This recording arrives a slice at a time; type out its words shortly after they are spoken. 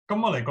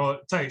咁我嚟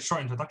個即係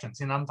short introduction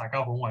先啦。大家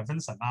好，我係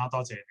Vincent 啦，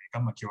多謝你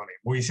今日叫我嚟。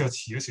唔好意思，我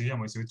遲咗少少，因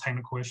為少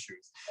technical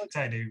issues。即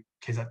係你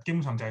其實基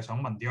本上就係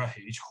想問點解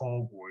起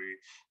初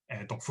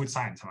會讀 food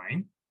science 係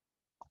咪？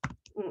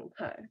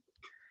係。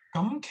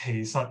咁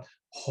其實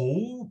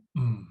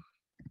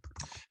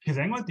其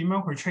實應該點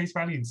樣去 trace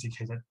back 呢件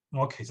事？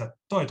我其實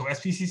都係讀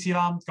SPCC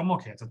啦。咁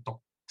我其實就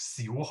讀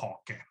小學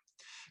嘅。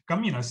咁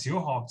然後小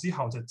學之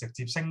後就直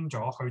接升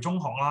咗去中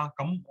學啦。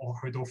咁我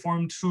去到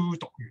Form 2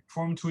讀完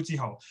Form 2之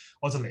後，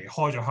我就離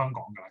開咗香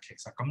港㗎啦。其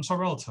實咁 so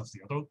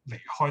relatively 我都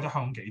離開得香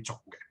港幾早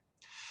嘅。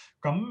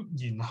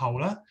咁然後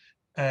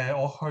咧，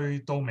我去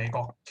到美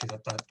國，其實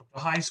就係讀咗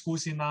high school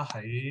先啦，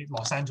喺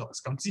Los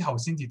Angeles。咁之後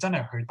先至真係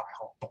去大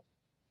學讀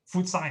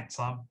food science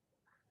啦。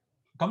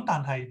咁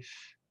但係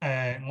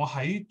我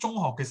喺中學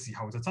嘅時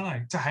候就真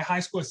係，即係喺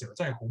high school 嘅時候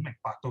真係好明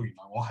白到原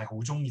來我係好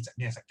中意整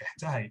嘢食嘅，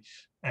即係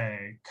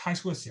high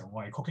school 嘅時候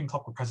我係 cooking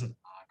club 嘅 president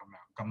啊咁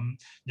樣，咁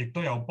亦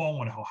都有幫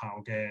我哋學校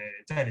嘅，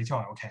即係你知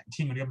我有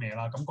canteen 嗰啲咁嘢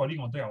啦，咁嗰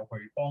啲我都有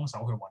去幫手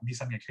去揾啲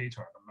新嘅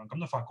caterer 咁樣，咁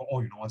就發覺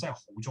原來我真係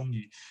好中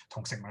意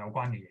同食物有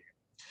關嘅嘢。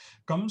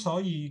咁所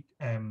以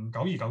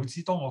久而久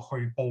之，當我去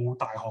報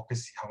大學嘅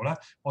時候咧，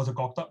我就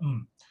覺得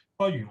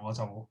不如我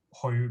就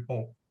去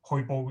報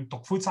讀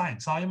food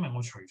science 啦，因為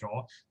我除咗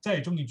即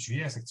係中意煮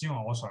嘢食之外，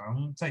我想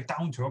即係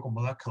down to 一個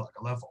molecular 嘅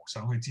level，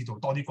想去知道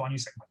多啲關於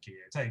食物嘅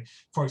嘢。即係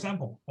for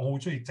example，我好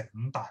中意整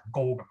蛋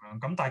糕咁樣，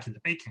咁但係其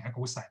實 baking 係一個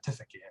好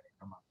scientific 嘅嘢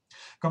嚟㗎嘛。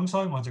咁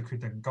所以我就決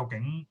定究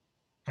竟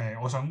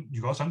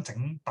如果想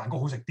整蛋糕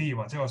好食啲，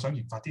或者我想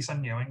研發啲新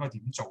嘢，我應該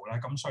點做咧？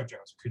咁所以最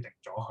後就決定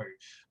咗去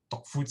讀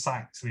food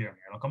science 呢樣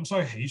嘢咯。咁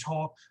所以起初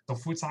讀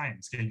food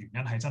science 嘅原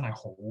因係真係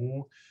好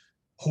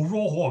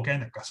raw 好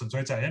organic 㗎，純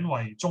粹就係因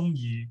為中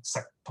意食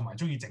同埋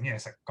中意整嘢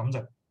食，咁就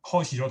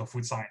開始咗讀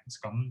food science。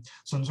咁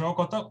純粹我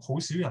覺得好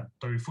少人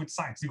對 food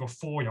science 呢個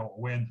科有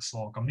awareness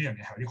咯。咁呢樣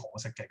嘢係有啲可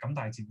惜嘅。咁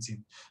但係漸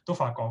漸都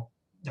發覺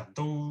人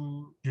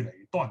都越嚟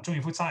越多人中意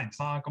food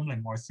science 啦。咁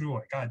另外 through 我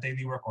而家嘅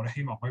daily work，我都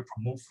希望可以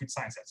promote food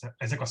science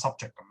as 一個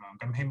subject 咁樣。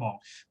咁希望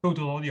build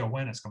到多啲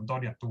awareness，咁多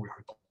啲人都會去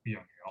讀呢樣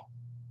嘢咯。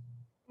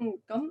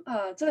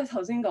即係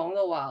頭先講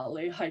到話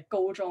你係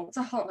高中，即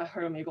係可能係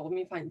去到美國嗰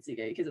邊發現自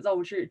己其實真係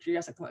好中意煮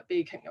嘢食同埋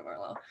baking 咁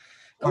樣啦。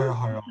係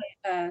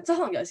啊。即係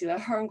可能有時你喺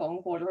香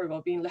港過咗去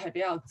嗰邊，你係比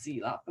較自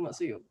立咁啊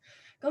需要。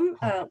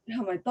你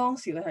係咪當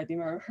時你係點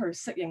樣去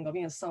適應嗰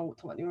邊嘅生活，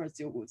同埋點樣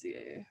去照顧自己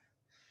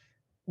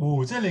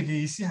嘅？即係你嘅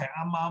意思係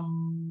啱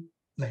啱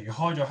離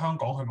開咗香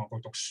港去外國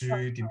讀書，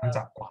點樣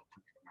習慣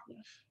咁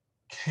樣？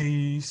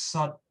其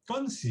實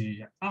嗰陣時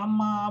啱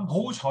啱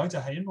好彩就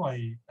係因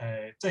為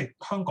即係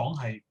香港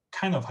係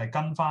kind of 係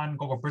跟翻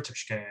嗰個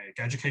British 嘅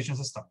education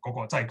system 嗰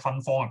個即係分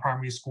科嘅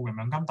primary school 咁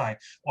樣，咁但係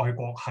外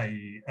國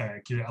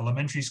係叫做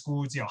elementary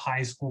school 之後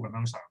high school 咁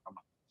樣上噶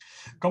嘛。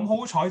咁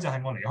好彩就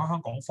係我離開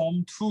香港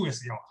Form 2嘅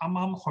時候，啱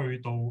啱去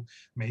到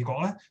美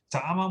國咧，就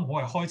啱啱好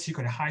係開始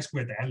佢哋 high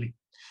school 嘅第一年。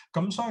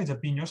咁所以就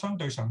變咗相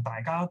對上大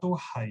家都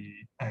係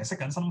識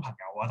緊新朋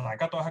友啊，大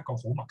家都係一個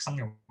好陌生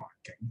嘅環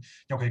境。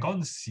尤其嗰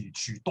陣時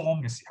住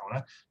dorm 嘅時候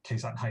咧，其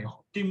實係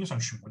基本上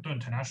全部都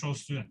係 international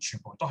student，全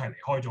部都係離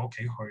開咗屋企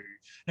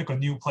去一個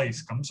new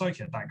place。咁所以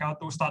其實大家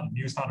都 start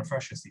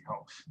fresh 嘅時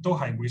候，都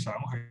係會想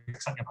去識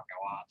新嘅朋友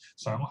啊，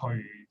想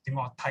去點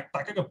講？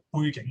大家嘅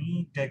背景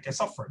嘅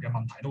suffer 嘅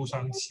問題都好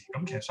相似。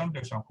咁其實相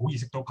對上好易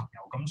識到朋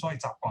友，咁所以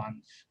習慣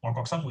外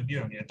國生活呢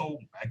樣嘢都唔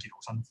係一件好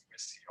辛苦嘅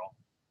事咯。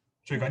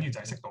最緊要就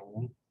係識到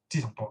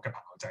志同道合嘅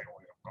朋友仔，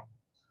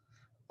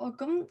我嘅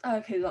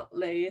感覺。其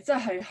實你即係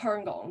喺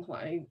香港同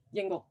埋喺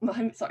英國，唔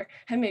係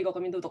喺美國嗰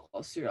邊都讀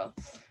過書啦。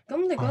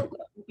咁你覺得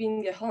兩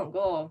邊嘅可能嗰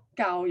個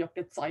教育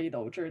嘅制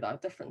度最大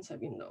difference 喺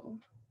邊度？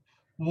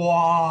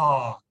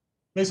哇！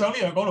你想呢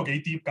樣講到幾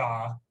deep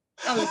㗎？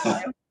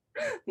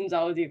唔使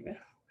好 deep 嘅。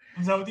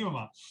唔使好 deep 啊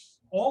嘛？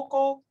我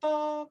覺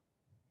得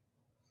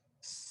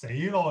死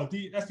咯！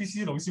啲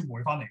SPC 老師唔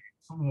會翻嚟，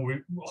會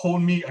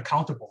hold me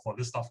accountable for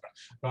this stuff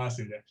㗎。講下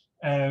笑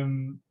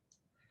啫。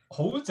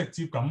好直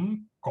接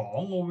咁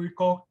講，我會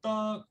覺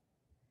得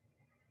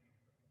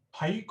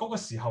喺嗰個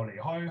時候離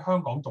開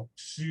香港讀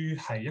書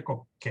係一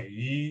個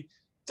幾，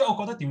即係我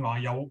覺得點話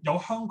有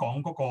香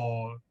港嗰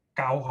個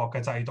教學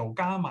嘅制度，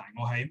加埋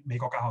我喺美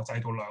國教學制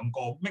度兩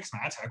個 mix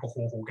埋一齊，一個好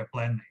好嘅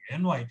blend 嚟嘅。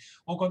因為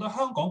我覺得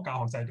香港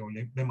教學制度，你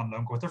問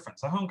兩個 difference，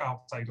香港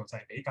教學制度就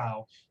係比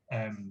較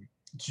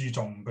注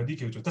重嗰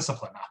啲叫做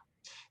discipline 啊，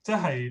即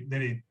係你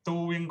哋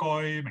都應該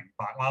明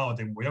白啦。我哋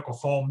每一個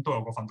form 都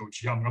有個訓導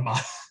主任噶嘛。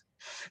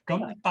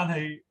咁但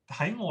係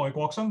喺外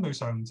國相對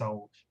上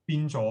就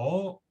變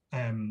咗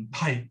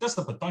係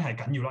discipline 當然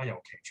係緊要啦，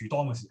尤其住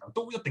dorm 嘅時候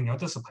都一定有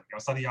discipline， 有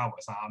study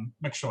hours 啊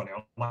 ，make sure 你有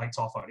lights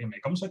off 啲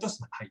嘢，咁所以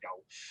discipline 係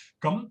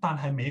有。咁但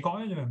係美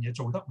國一樣嘢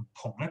做得唔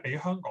同咧，比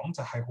香港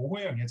就係好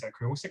一樣嘢，就係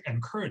佢好識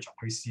encourage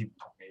去試唔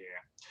同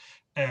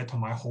嘅嘢，同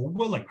埋好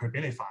willing 去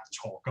俾你犯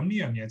錯。咁呢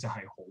樣嘢就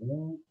係好，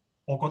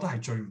我覺得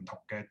係最唔同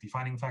嘅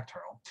defining factor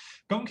咯。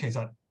咁其實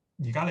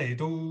而家你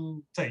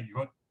都即係如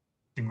果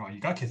點講？而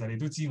家其實你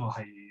都知我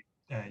係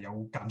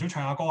有間中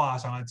唱下歌啊，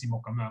上下節目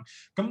咁樣。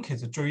咁其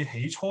實最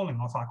起初令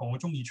我發覺我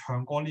中意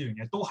唱歌呢樣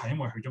嘢，都係因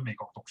為去咗美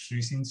國讀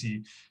書先至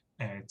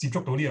接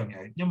觸到呢樣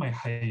嘢，因為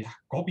係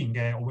嗰邊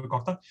嘅我會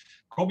覺得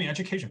嗰邊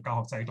education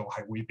教學制度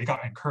係會比較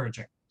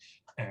encouraging，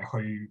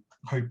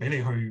去俾你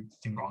去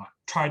點講啊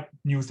 ，try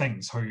new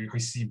things，去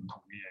試唔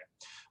同嘅嘢。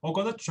我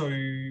覺得最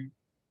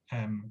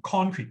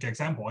concrete 嘅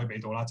example 可以俾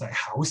到啦，就係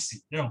考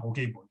試一樣好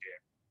基本嘅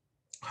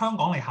嘢。香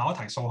港你考一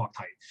題數學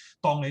題，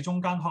當你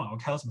中間可能有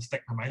careless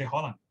mistake 係咪？你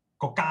可能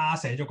個加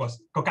寫咗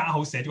個加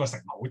號寫咗個乘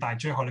號，但係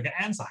最後你嘅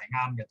answer 係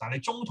啱嘅，但係你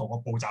中途個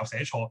步驟寫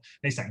錯，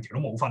你成條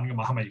都冇分噶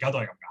嘛？係咪而家都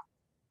係咁㗎？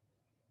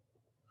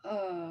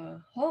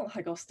可能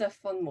係個 step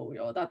分冇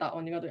咗，但係答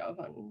案應該都有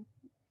分。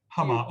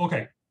係嘛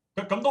？OK，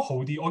咁都好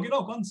啲。我記得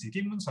我嗰陣時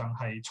基本上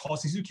係錯少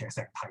少，其實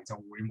成題就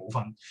會冇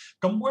分。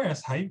咁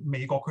whereas 喺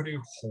美國，佢哋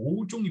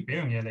好中意俾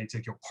樣嘢你，就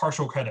叫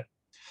partial credit。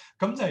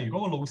咁就係如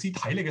果個老師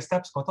睇你嘅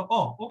steps 覺得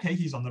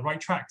OK，he's on the right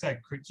track，即係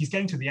佢 he's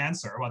getting to the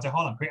answer， 或者可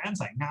能佢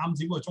answer 係啱，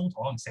只不過中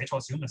途可能寫錯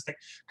少 mistake，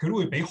佢都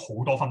會俾好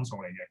多分數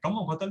你嘅。咁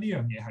我覺得呢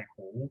樣嘢係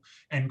好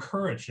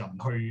encourage 人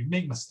去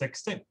make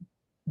mistakes， 即係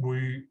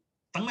會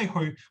等你去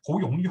好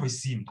勇於去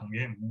試唔同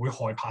嘢，唔會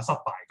害怕失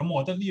敗。咁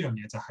我覺得呢樣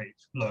嘢就係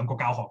兩個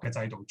教學嘅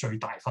制度最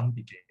大分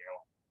別嘅嘢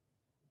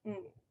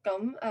咯。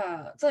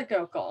咁即係繼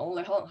續講，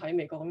你可能喺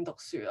美國嗰邊讀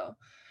書啦。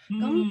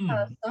咁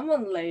想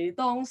問你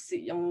當時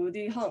有冇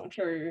啲可能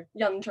最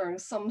印象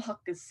深刻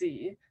嘅事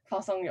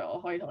發生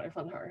咗，可以同你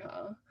分享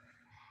下？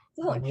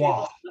即係可能主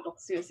要讀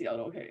書嘅時候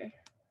都 OK 嘅。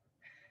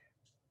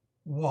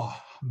哇！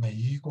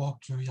美國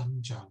最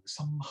印象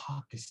深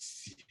刻嘅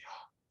事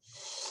啊，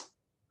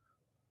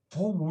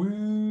我會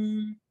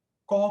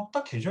覺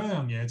得其中一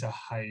樣嘢就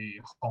係、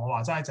學我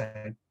話齋，就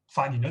係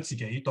發現咗自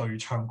己對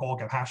唱歌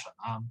嘅 passion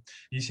啦。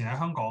以前喺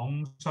香港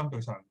相對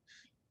上，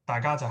大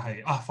家就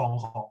係、放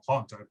學可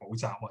能就去補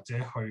習或者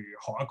去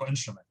學一個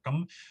instrument，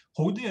咁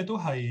好啲嘢都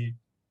係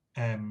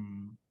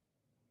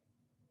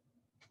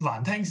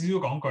難聽少少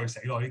講句死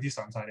咯，呢啲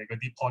上晒你嗰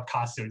啲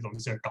podcast 啲老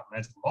師去撳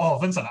咧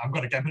，Vincent，I'm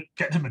gonna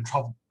get him in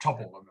trouble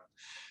咁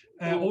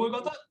樣。我會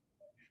覺得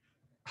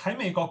喺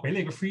美國俾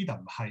你嘅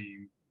freedom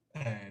係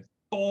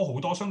多好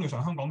多，相對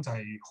上香港就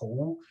係好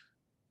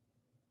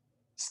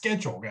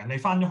schedule 嘅。你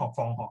翻咗學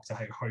放學就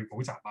係去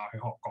補習啊，去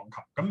學鋼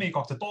琴。咁美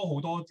國就多好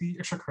多啲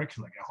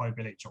extracurricular 嘅可以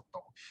俾你做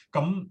到。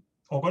咁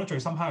我覺得最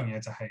深刻一樣嘢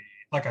就係、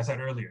like I said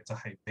earlier， 就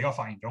係比較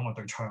發現咗我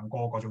對唱歌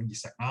嗰種熱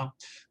誠啦。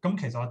咁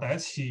其實我第一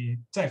次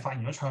即係發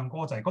現咗唱歌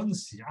就係嗰陣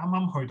時啱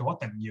啱去到一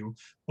定要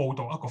報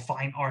讀一個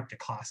fine art 嘅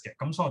class 嘅，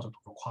咁所以我就讀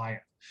到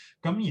choir。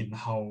咁然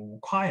後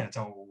choir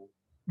就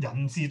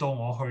引致到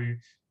我去，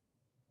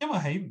因為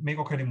喺美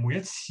國佢哋每一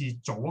次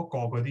做一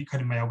個嗰啲，佢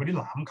哋咪有嗰啲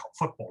欖球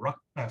football 啦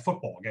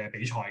，football 嘅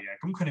比賽嘅，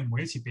咁佢哋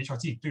每一次比賽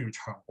之前都要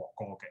唱國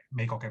歌嘅，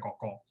美國嘅國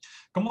歌。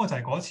咁我就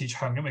係嗰一次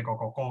唱咗美國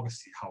國歌嘅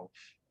時候，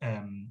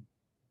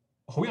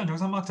好印象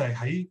深刻就係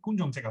喺觀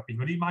眾席入邊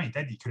嗰啲媽咪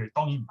爹哋，佢哋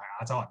當然唔係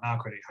亞洲人啦，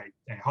佢哋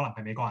係可能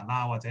係美國人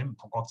啦，或者唔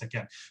同國籍嘅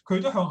人，佢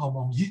哋都向後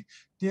望，咦？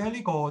點解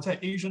呢個即係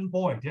Asian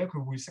boy 點解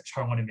佢會識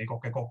唱我哋美國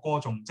嘅國歌，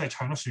仲即係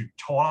唱得算唔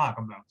錯啦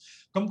咁樣？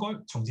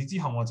咁從此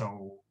之後我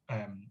就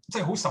即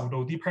係好受到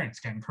啲 parents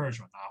嘅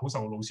encouragement 啊，好受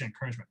到老師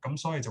encouragement，咁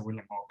所以就會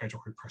令我繼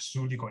續去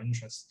pursue 呢個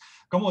interest。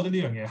咁我覺得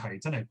呢樣嘢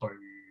係真係對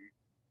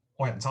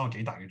我人生有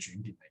幾大嘅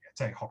轉變嚟嘅，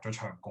即係學咗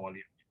唱歌呢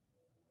樣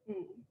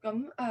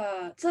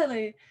嘢。即係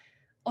你。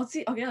我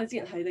記得你之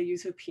前喺你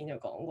YouTube 片有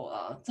講過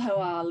啦，就係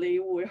話你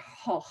會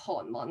學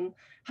韓文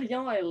係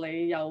因為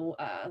你有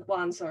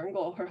幻想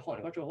過去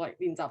韓國做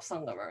練習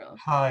生咁樣啊。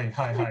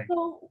係。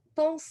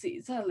當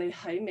時即係你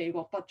喺美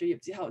國畢咗業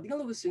之後，點解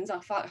你會選擇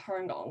翻嚟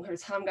香港去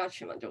參加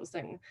全民造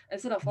星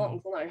，instead of可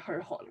能真係去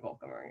韓國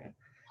咁樣嘅？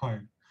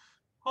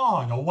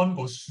係有溫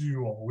過書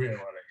喎，好嘢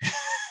喎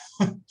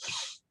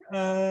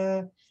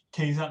你。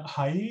其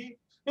實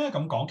應該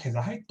咁講，其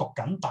實喺讀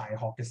緊大學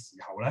嘅時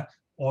候咧，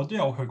我都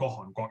有去過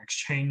韓國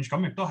exchange，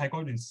咁亦都喺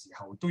嗰段時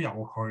候都有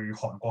去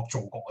韓國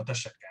做過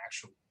audition 嘅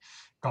actually。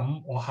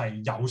咁我係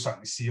有嘗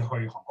試去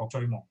韓國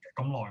追夢嘅，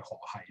咁奈何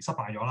係失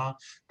敗咗啦。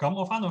咁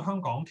我翻到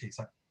香港，其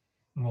實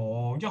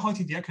我一開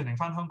始點解決定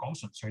翻香港，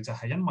純粹就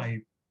係因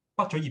為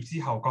畢咗業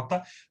之後覺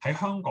得喺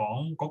香港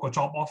嗰個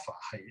job offer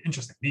係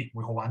interesting 啲，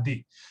會好玩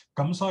啲，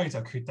咁所以就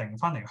決定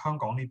翻嚟香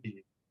港呢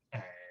邊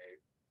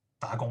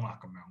打工啦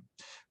咁樣。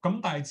咁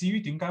但係至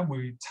於點解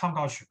會參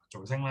加全民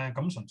造星咧？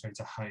咁純粹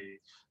就係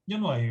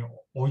因為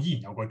我依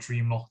然有個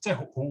dream 咯，即係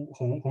好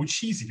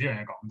cheesy 呢樣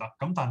嘢講得。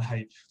咁但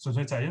係純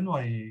粹就係因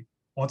為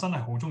我真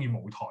係好中意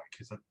舞台。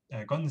其實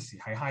嗰陣時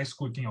喺 high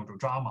school 已經有做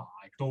drama，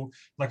亦都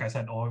like I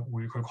said 我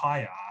會去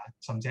choir，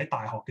甚至喺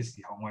大學嘅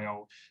時候我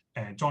有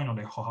join 我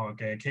哋學校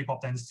嘅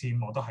K-pop dance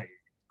team，我都係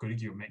嗰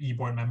啲叫咩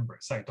e-board members，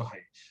即係都係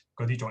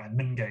嗰啲做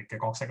admin 嘅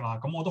角色啦。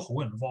咁我都好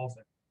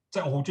involved，即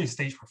係我好中意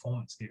stage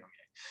performance 呢樣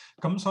嘢。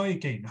咁所以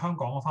既然香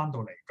港我翻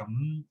到嚟，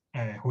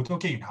咁好多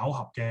機緣巧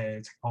合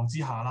嘅情況之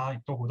下啦，亦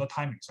都好多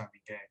timing 上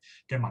面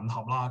嘅吻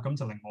合啦，咁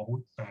就令我好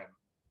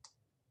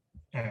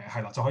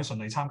係啦，就可以順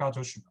利參加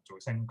咗全民造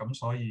星。咁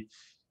所以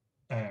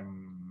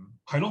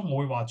係咯，我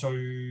會話最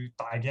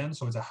大嘅因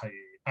素就係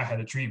I had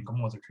a dream，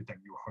咁我就決定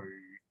要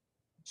去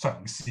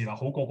嘗試啦，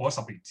好過嗰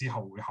10年之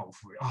後會後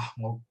悔啊！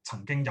我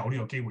曾經有呢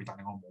個機會，但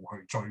係我冇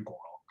去追過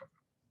咯。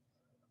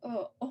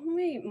我可唔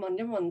可以問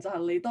一問，就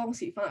係你當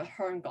時翻嚟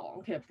香港，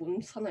其實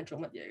本身係做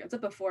乜嘢嘅？即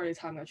係 before 你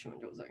參加全民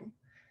造星。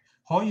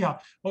可以啊，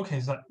我其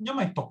實因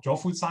為讀咗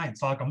food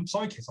science 啦，咁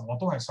所以其實我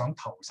都係想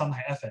投身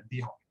喺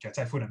F&B 行業嘅，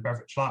即係 food and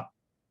beverage 啦。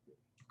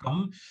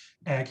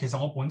咁其實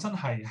我本身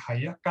係喺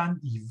一間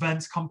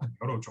events company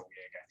嗰度做嘢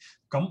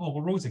嘅，咁我個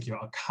role 就叫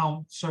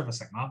account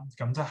servicing 啦，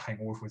咁即係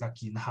我會負責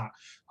見客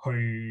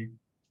去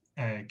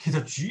其實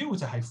主要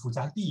就係負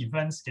責啲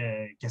events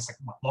嘅食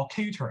物咯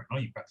 ，catering 咯，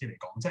嚴格啲嚟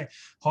講，即係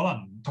可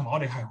能同埋我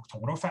哋係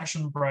同好多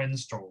fashion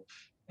brands 做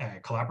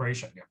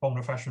collaboration 嘅，幫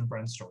好多 fashion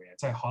brands 做嘢，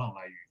即係可能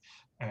例如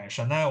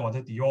Chanel 或者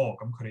Dior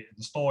咁佢哋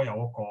store 有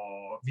一個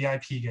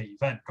VIP 嘅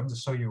event，咁就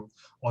需要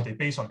我哋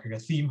base on 佢嘅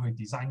theme 去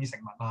design 啲食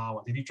物啊，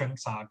或者啲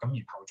drinks 啊，咁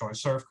然後再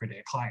serve 佢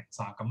哋嘅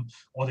clients 啊，咁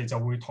我哋就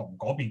會同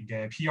嗰邊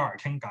嘅 PR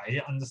傾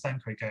偈 ，understand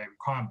佢嘅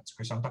requirements，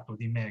佢想得到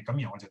啲咩，咁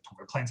然後我就同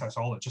佢 plan 晒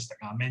所有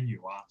logistic 啊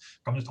menu 啊，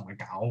咁就同佢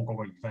搞嗰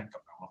個 event 咁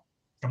樣咯。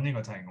咁呢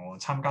個就係我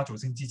參加造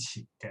星之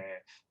前嘅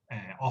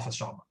office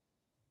job。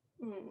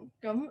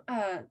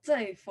咁即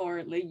係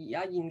for 你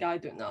而家現階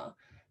段啦。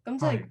咁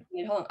即係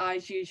你可能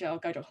IG 仲有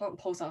繼續可能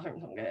post 曬去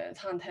唔同嘅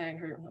餐廳，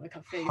去唔同嘅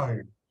cafe，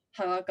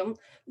係啦。咁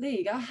你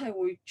而家係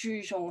會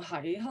注重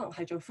喺可能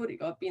係做 foodie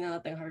嗰一邊啊，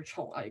定係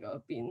從藝嗰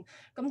一邊？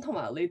咁同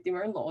埋你點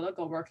樣攞得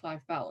個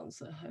work-life balance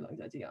喺兩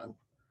者之間？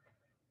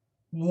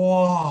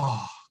哇，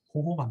好好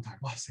問題！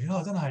哇死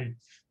啦，真係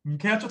唔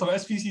記得咗到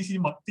SPCC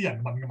啲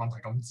人問嘅問題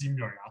咁尖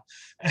鋭啊！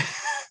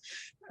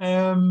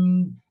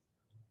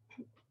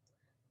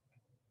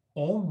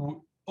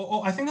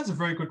我 I think that's a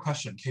very good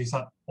question。其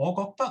實我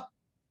覺得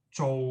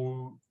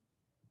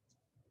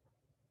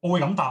我會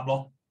咁答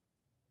咯。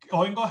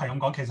我應該係咁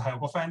講，其實係有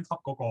個 fan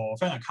club 嗰個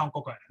fan account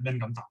嗰個 admin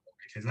咁答我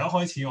嘅。其實一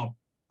開始我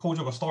po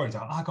咗個 story 就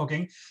係究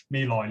竟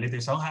未來你哋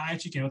想喺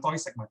IG 見到多啲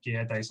食物嘅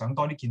嘢，定係想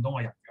多啲見到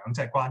我人樣，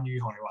即係關於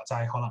學你話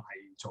齋，可能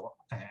係做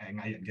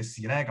藝人嘅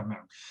事咧咁樣。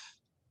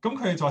咁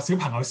佢哋就話小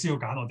朋友先要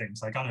揀，我哋唔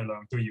使揀，你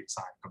兩都要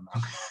晒咁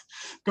樣。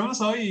咁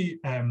所以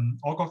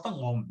我覺得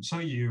我唔需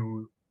要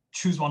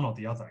choose one or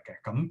the other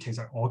嘅。咁其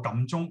實我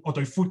我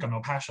對 food 咁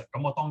有 passion，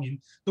咁我當然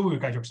都會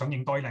繼續想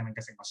影多啲靚靚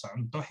嘅食物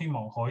相，都希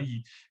望可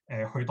以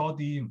去多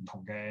啲唔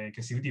同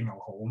嘅小店又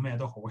好，咩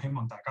都好，希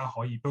望大家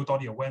可以 build 多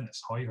啲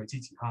awareness，可以去支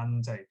持翻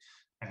即係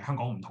香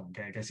港唔同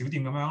嘅小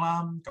店咁樣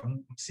啦，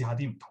咁試下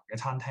啲唔同嘅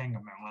餐廳咁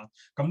樣啦。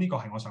咁呢個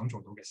係我想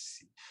做到嘅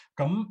事。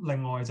咁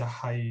另外就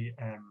係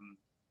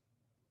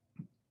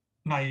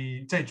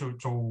即係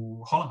做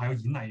可能係有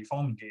演藝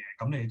方面嘅嘢，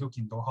咁你哋都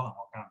見到，可能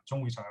我間唔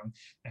中會上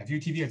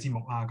ViuTV 嘅節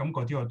目啊，咁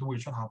嗰啲我都會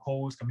出下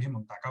post，咁希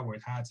望大家會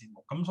睇下節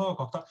目。咁所以我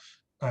覺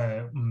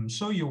得唔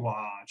需要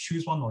話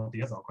choose one or the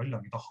other，佢兩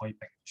樣都可以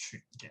並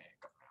存嘅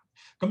咁樣。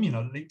咁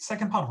然後你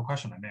second part of the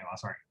question 係咩話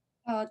？Sorry。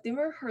點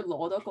樣去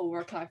攞到個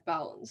work-life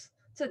balance？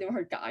即係點樣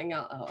去解壓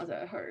啊，或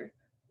者去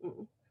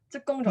即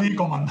係工作。呢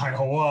個問題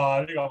好啊！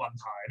呢個問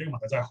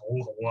題真係好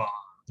好啊！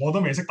我都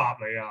未識答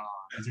你啊！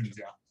你知唔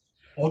知啊？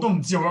我都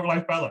唔知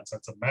work-life balance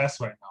is a mess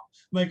right now。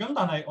唔係咁，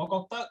但係我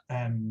覺得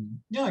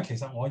因為其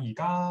實我而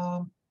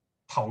家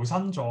投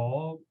身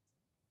咗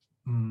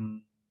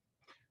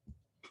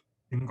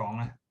點講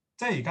咧？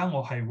即係而家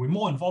我係會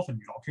more involved in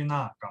娛樂圈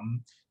啦。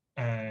咁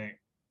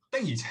的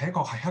而且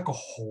確係一個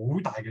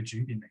好大嘅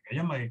轉變嚟嘅，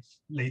因為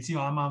你知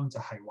我啱啱就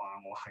係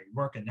話我係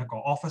work in 一個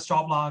office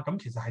job 啦。咁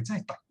其實係真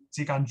係突然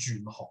之間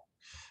轉行，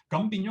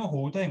咁變咗好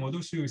多嘢我都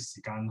需要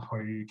時間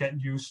去 get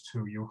used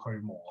to， 要去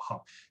磨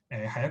合。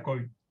係一個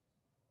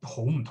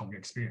好唔同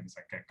嘅 experience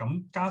嘅。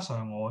咁加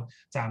上我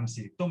暫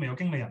時都未有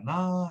經理人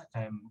啦。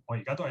我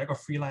而家都係一個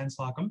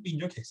freelance 啦。咁變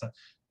咗其實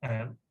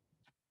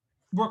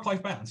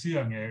work-life balance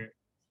呢樣嘢，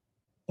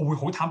我會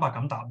好坦白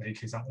咁答你，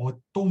其實我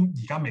都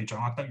而家未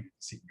掌握得完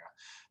善㗎。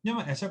因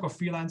為as一個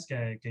freelance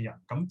嘅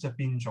人，咁就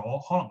變咗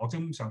可能我基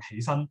本上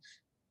起身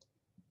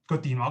個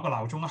電話個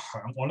鬧鐘一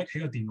響，我拎起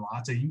個電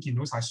話就已經見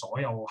到晒所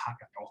有客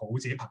人又好，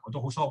自己朋友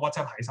都好，所有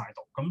WhatsApp 喺晒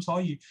度。咁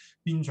所以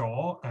變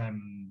咗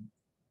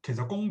其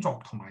實工作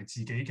同埋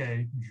自己嘅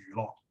娛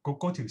樂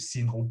嗰條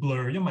線好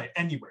blur，因為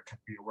anywhere can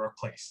be a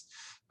workplace。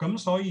咁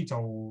所以就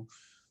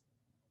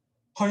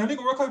係啊，呢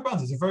個 work-life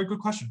balance is a very good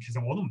question。其實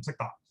我都唔識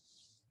答。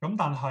咁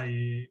但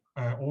係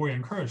我會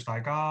encourage 大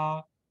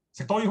家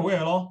食多啲好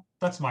嘢咯。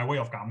That's my way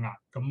of 減壓。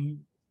咁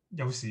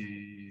有時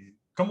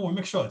咁我會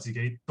make sure 自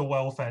己都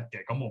well fed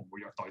嘅，咁我唔會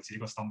虐待自己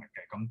個 stomach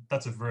嘅。咁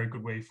that's a very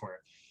good way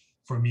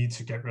for me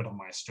to get rid of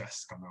my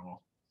stress 咁樣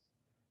咯。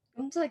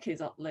咁即係其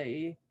實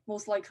你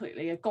most likely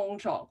你嘅工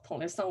作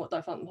同你生活都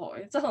係分唔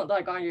開，即係可能都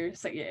係關於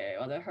食嘢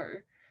或者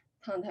去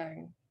餐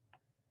廳。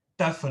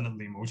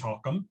Definitely 冇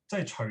錯。咁即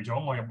係除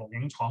咗我入錄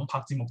影廠拍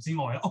節目之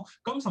外咧，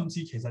咁甚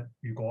至其實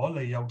如果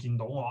你有見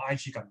到我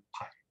IG 近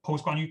排 post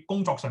關於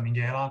工作上面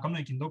嘅嘢啦，咁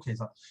你見到其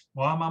實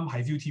我啱啱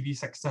喺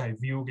ViuTV6 即係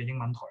Viu 嘅英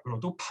文台嗰度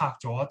都拍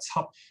咗一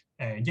輯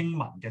英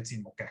文嘅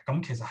節目嘅。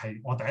咁其實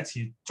係我第一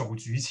次做主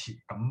持，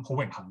咁好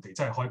榮幸地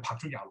即係可以拍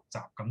足26集，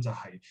咁就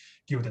係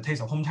叫 The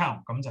Taste of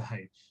Hometown，咁就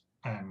係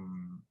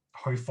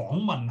去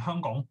訪問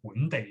香港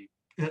本地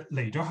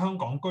嚟咗香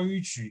港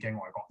居住嘅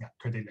外國人，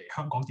佢哋嚟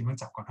香港點樣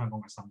習慣香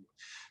港嘅生活。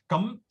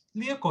咁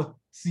呢一個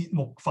節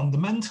目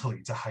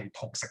fundamentally 就係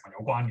同食物有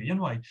關嘅，因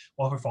為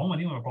我去訪問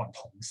呢個外國人，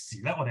同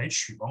時咧我哋喺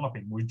廚房入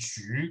邊會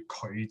煮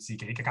佢自己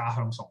嘅家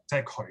鄉餸，即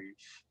係佢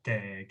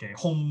嘅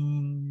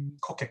home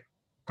cooking，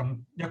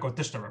 咁一個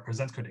dish that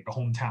represent 佢哋嘅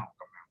hometown 咁樣。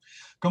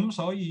咁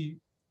所以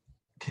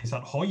其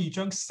實可以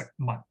將食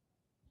物，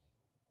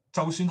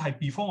就算係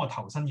before 我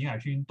投身演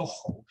藝圈都好，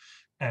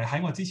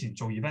喺我之前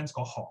做 events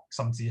嗰行，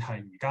甚至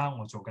係而家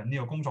我做緊呢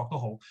個工作都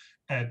好，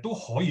都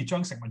可以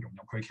將食物融入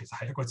去，其實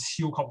係一個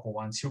超級好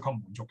玩、超級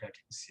滿足嘅一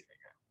件事嚟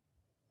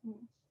嘅。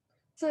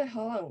即係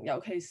可能尤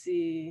其是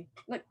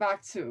like back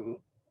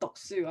to 讀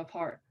書嗰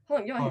part， 可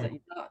能因為其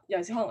實而家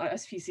尤其是可能係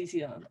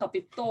SPCC 啦，特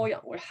別多人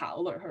會考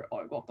慮去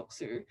外國讀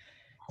書，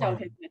尤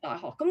其是大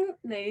學。咁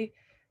你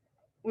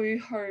會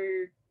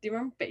去點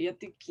樣俾一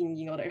啲建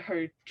議我哋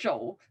去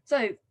做，即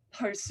係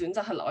去選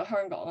擇係留喺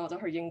香港或者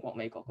去英國、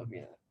美國嗰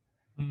邊？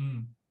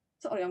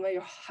即係我哋有咩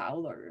要考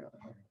慮啊？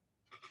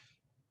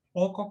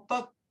我覺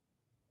得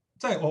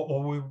即係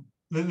我會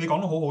你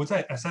講得好好，即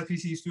係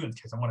SPC student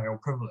其實我哋有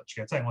privilege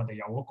嘅，即係我哋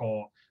有嗰個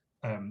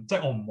即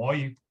係我唔可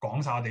以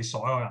講晒我哋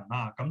所有人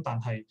啦。咁但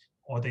係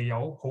我哋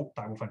有好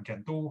大部分嘅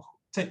人都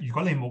即係如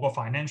果你冇個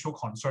financial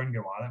concern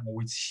嘅話咧，我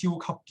會超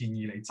級建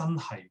議你真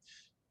係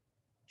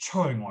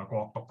出去外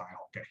國讀大學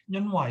嘅，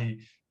因為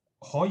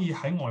可以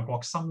喺外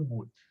國生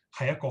活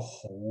係一個好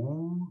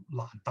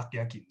難得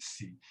嘅一件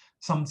事，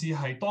甚至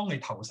係當你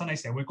投身喺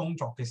社會工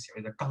作嘅時候，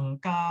你就更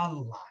加難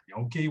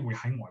有機會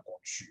喺外國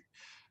住。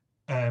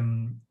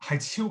係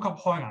超級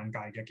開眼界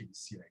嘅一件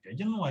事嚟嘅，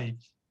因為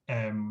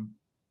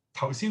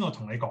頭先我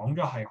同你講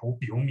咗係好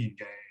表面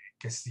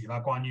嘅事啦，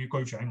關於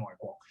居住喺外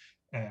國。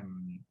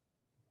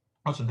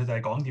我純粹就係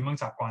講點樣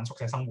習慣宿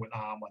舍生活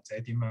啊，或者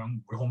點樣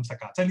唔會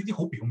homesick 啊，即係呢啲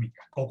好表面嘅，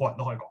個個人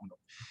都可以講到。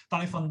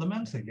但係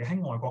fundamentally 你喺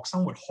外國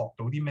生活學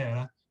到啲咩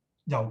咧？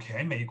尤其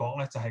喺美國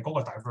咧，就係嗰個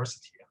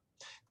diversity 啊，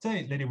即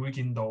係你哋會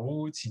見到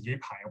前幾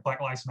排有 Black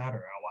Lives Matter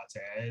啊，或者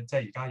即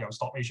係而家有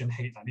Stop Asian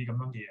Hate 啊啲咁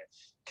樣嘅嘢。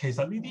其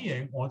實呢啲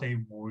嘢我哋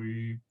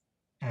會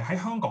喺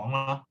香港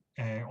啦，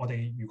我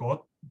哋如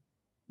果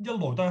一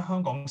路都喺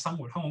香港生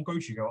活、香港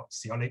居住嘅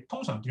時候，你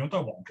通常見到都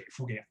係黃皮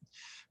膚嘅人，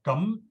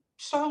咁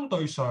相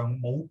對上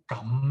冇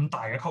咁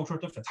大嘅 cultural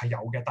difference 係有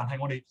嘅，但係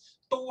我哋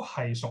都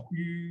係屬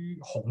於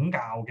孔教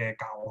嘅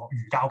教學、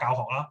儒教教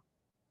學啦。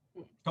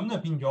咁就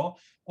變咗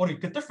我哋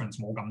嘅 difference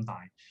冇咁大，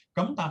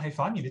咁但係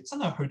反而你真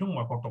係去到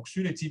外國讀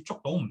書，你接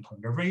觸到唔同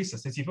嘅 races，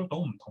你接觸到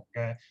唔同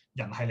嘅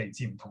人係嚟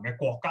自唔同嘅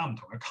國家、唔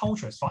同嘅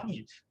cultures， 反而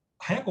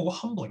係一個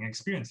好 humbling 嘅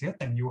experience，一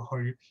定要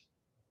去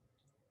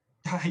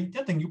係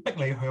一定要逼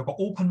你去有個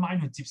open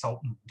mind 去接受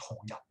唔同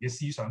人嘅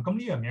思想。咁呢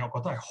樣嘢我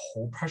覺得係好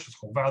precious、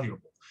好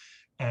valuable。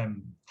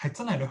係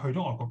真係你去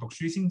到外國讀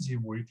書先至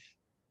會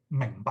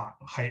明白，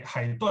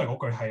係都係嗰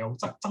句係有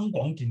增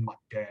廣見聞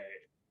嘅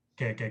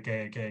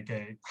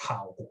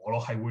效果咯，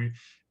係會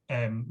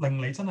令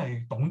你真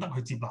係懂得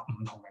去接納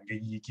唔同人嘅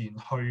意見，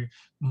去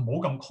唔好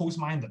咁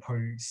close-minded 去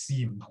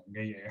試唔同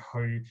嘅嘢，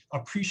去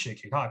appreciate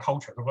其他嘅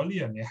culture。我覺得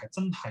呢樣嘢係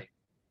真係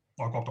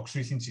外國讀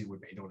書先至會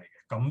俾到你嘅。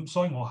咁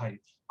所以我係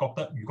覺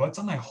得，如果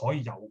真係可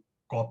以有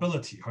個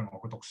ability 去外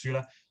國讀書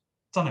咧，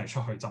真係出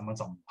去浸一浸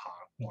下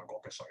外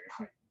國嘅水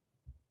係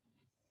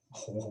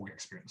好好嘅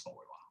experience 我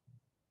會話。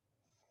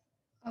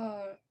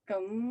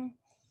咁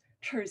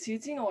除此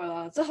之外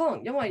啦，即係可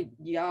能因為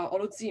而家我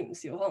都知唔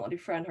少，可能我啲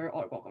friend 去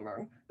外國咁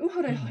樣，咁佢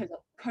哋其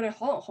實佢哋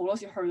可能好多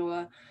時去到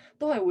咧，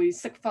都係會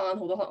識翻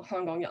好多可能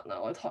香港人啊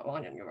或者台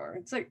灣人咁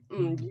樣，即係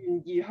唔願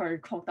意去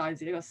擴大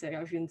自己個社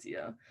交圈子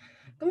啦。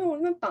咁有冇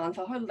啲咩辦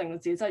法可以令到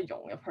自己真係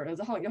融入去咧？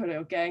即係可能因為佢哋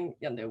又驚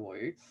人哋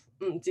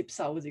會唔接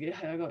受自己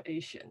係一個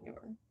Asian 咁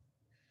樣。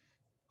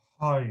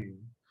係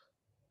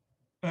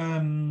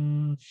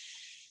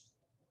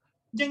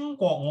英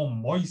國我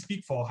唔可以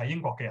speak for 喺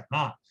英國嘅人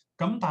啦，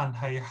咁但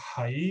係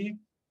喺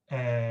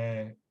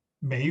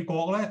美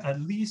國咧 ，at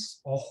least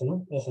我好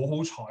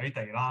彩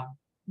地啦，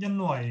因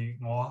為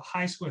我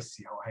high school 嘅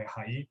時候係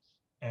喺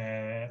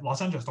Los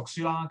Angeles 讀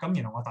書啦，咁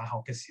然後我大學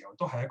嘅時候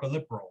都係一個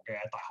liberal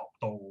嘅大學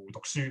度讀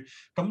書，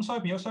咁所以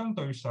變咗相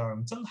對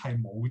上真係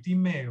冇啲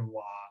咩話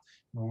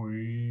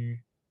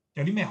會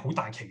有啲咩好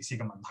大歧視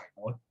嘅問題，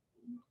我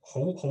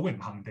好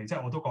榮幸地，即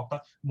係我都覺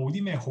得冇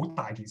啲咩好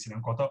大件事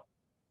令我覺得。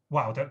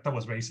Wow, that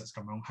was racist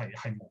咁樣係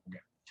冇嘅，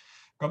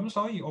咁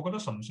所以我覺得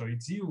純粹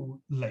只要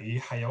你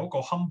係有一個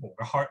humble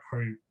嘅 heart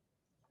去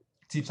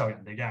接受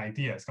人哋嘅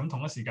ideas，咁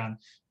同一時間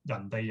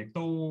人哋亦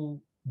都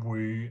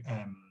會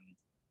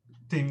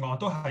點講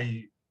都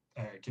係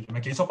叫做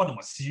咩己所不能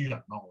勿施於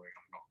人咯，我會咁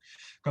講。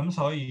咁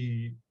所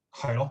以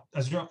係咯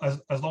as long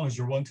as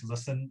you're willing to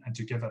listen and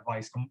to give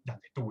advice， 咁人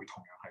哋都會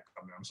同樣係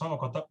咁樣，所以我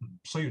覺得唔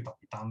需要特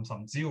別擔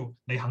心，只要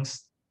你肯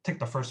take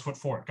the first foot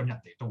forward， 咁人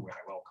哋都會係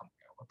welcome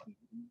嘅，我覺得。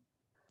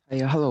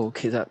係啊，hello，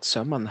其實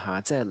想問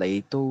下，即係你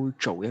都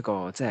做一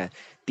個即係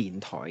電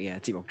台嘅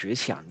節目主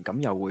持人，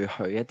咁又會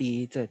去一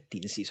啲即係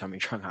電視上面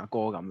唱下歌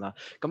咁啦，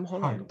咁可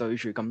能係對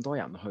住咁多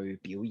人去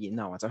表演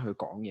啊，或者去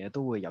講嘢，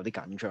都會有啲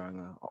緊張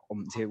啊。我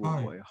唔知會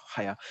唔會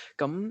係啊？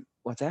咁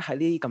或者喺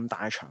呢啲咁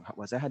大嘅場合，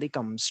或者喺啲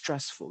咁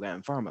stressful 嘅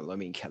environment 裏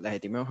面，其實你係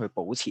點樣去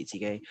保持自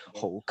己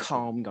好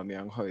calm 咁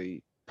樣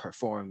去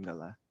perform 嘅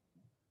咧？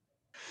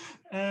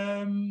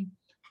誒，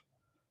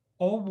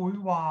我會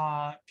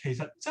話其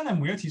實真係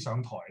每一次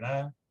上台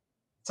咧，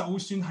就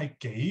算係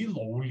幾老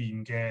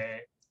練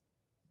嘅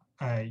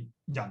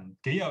人，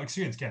幾有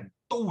experience 嘅人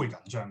都會緊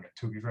張嘅。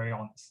To be very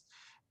honest，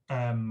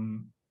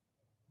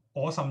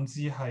我甚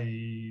至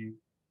係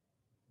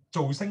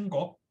造星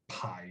嗰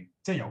排，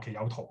即係尤其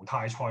有淘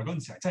汰賽嗰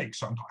陣時，係真係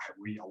上台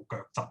係會有腳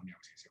震嘅有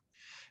少少。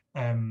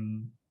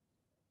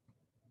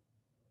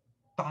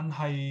但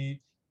係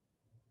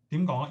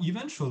點講啊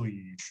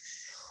 ？Eventually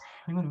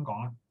應該點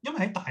講咧？因為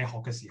喺大學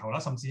嘅時候啦，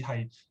甚至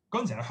係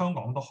嗰陣時喺香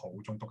港都好，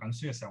仲讀緊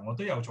書嘅時候，我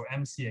都有做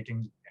MC 嘅經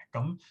驗嘅。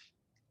咁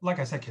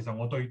like I said，其實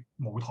我對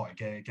舞台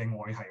嘅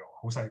愛係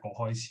好細個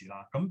開始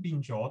啦。咁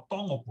變咗，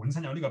當我本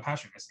身有呢個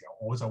passion 嘅時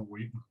候，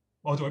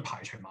我就會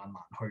排除萬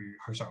難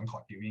去上台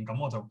表演。咁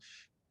我就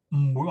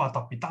唔會話特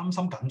別擔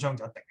心緊張，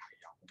就一定係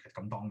有嘅。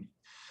咁當然。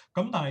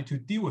咁但係 to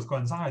deal with 個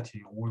人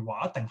anxiety，我會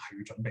話一定係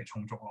要準備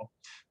充足咯。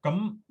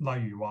咁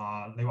例如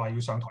話你話要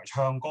上台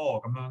唱歌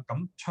咁樣，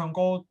咁唱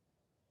歌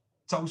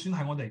就算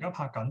係我哋而家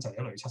拍緊就係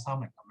1類730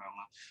咁樣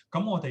啦。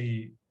咁我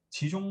哋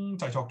始終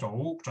製作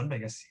組準備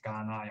嘅時間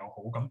啊又好，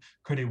咁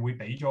佢哋會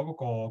俾咗嗰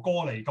個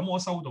歌你，咁我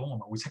收到我咪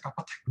會即刻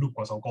不停 loop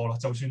嗰首歌咯。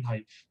就算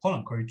係可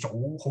能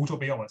佢好早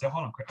俾我，或者可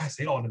能佢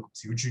死啦我哋臨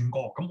時要轉歌，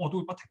咁我都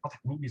會不停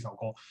loop 呢首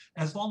歌。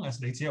As long as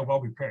你自己有 well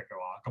prepared 嘅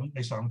話，咁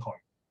你上台，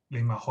你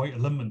咪可以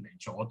eliminate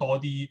咗多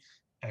啲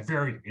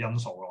varying 嘅因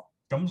素咯。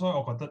咁所以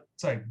我覺得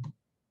即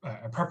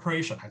係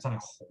preparation 係真係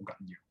好緊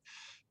要。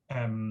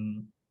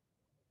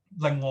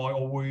另外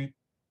我會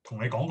同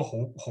你講個好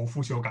膚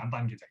淺好簡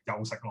單嘅就係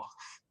休息咯。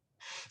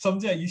甚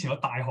至係以前我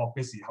大學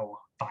嘅時候，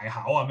大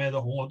考啊咩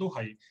都好，我都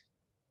係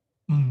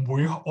唔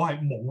會，我係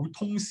冇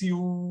通宵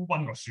溫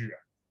過書嘅。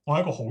我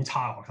係一個好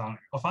差嘅學生嚟，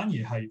我反而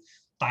係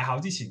大考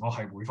之前我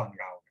係會瞓覺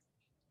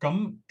嘅。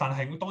咁但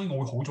係當然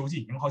我會好早之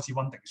前已經開始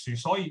溫定書，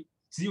所以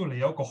只要你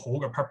有一個好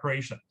嘅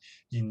preparation，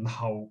然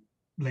後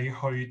你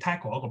去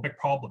tackle 一個 big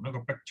problem， 一個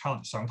big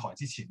challenge， 上台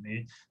之前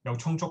你有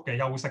充足嘅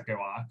休息嘅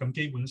話，咁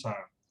基本上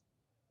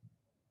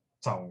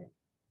就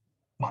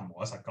萬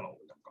無一失㗎啦，我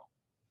會咁講。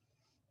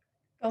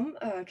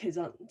咁其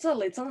實即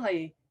係你真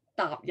係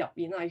踏入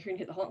演藝圈，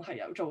其實可能係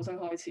由造星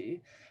開始。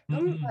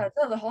咁即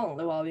係你可能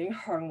你話你已經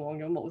向往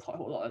咗舞台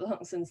好耐，都可能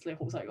since 你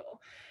好細個。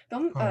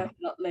咁其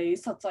實你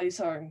實際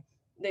上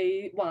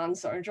你幻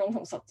想中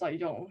同實際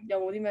中有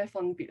冇啲咩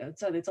分別咧？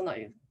即係你真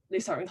係你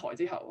上台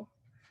之後。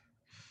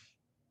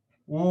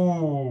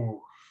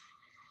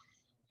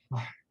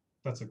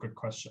That's a good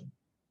question。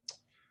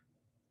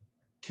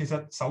其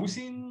實首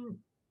先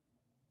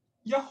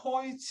一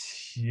開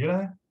始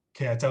咧，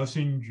其實就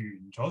算完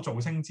咗造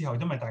星之後，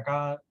因為大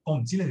家我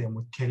唔知你哋有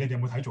冇，其實你哋有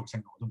冇睇造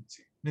星我都唔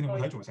知。你哋有冇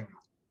睇造星啊？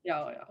有。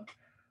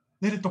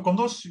你哋讀咁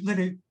多書，你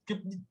哋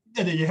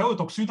人哋喺度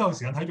讀書都有時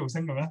間睇造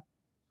星嘅咩？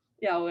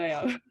有。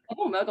我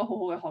都唔係一個好好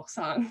嘅學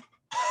生。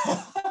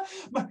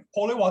唔係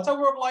學你話齋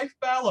work-life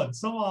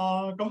balance 啊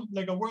嘛，咁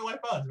你個 work-life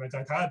balance 咪就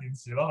係睇下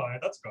電視咯，係咪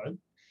 ？That's good。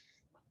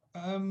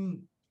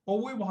我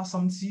會話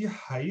甚至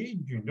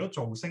喺完咗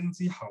造星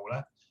之後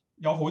咧，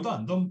有好多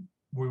人都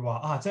會話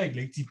啊，即係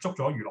你接觸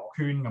咗娛樂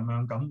圈咁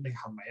樣，咁你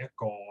係咪一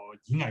個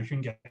演藝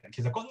圈嘅人？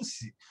其實嗰陣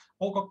時，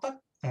我覺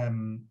得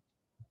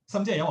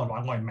甚至係有人話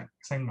我係明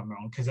星咁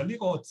樣。其實呢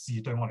個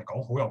字對我嚟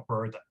講好有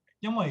burden，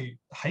因為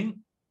喺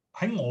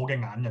我嘅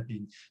眼入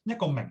邊，一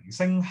個明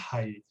星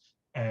係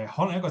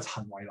可能一個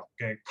陳慧琳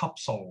嘅級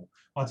數，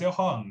或者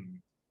可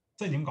能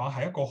即係點講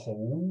係一個好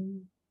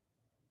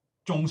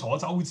眾所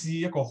周知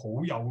一個好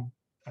有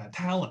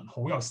talent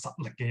好有實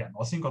力嘅人，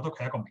我先覺得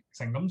佢係一個明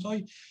星。咁所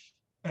以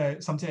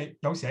甚至係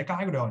有時喺街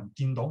嗰度有人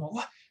見到我，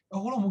喂，我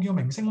好耐冇見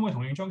過明星，可唔可以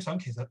同你影張相？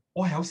其實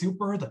我係有少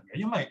burden 嘅，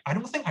因為 I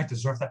don't think I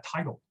deserve that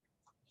title。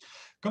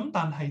咁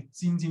但係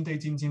漸漸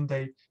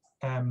地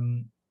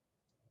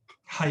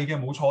係嘅，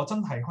冇錯，真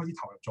係開始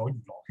投入咗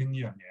娛樂圈呢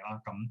樣嘢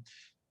啦。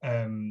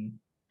咁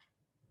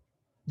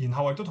然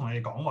後我亦都同你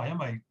哋講話，因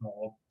為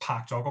我拍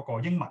咗嗰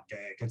個英文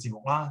嘅節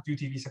目啦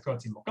 ，UTV 式嗰個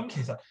節目。咁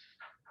其實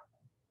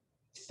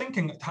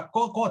Thinking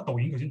嗰個導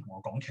演佢先同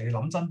我講，其實你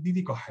諗真，呢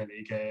啲個係你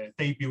嘅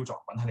debut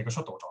作品，係你嘅出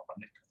道作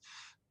品嚟嘅。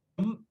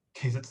咁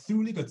其實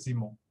through 呢個節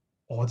目，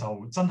我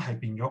就真係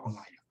變咗一個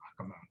藝人啦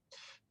咁樣。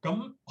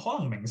咁可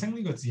能明星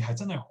呢個字係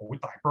真係好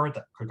大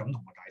burden，佢咁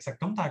同我解釋。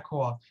咁但係佢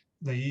話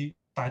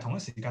但係同一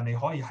時間你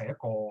可以係一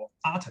個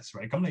artist，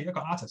 right？ 咁你一個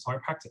artist 可以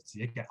practice 自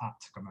己嘅 art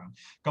咁樣。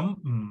咁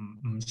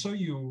唔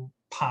需要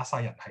怕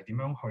晒人係點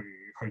樣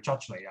去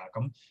judge 你啊。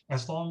咁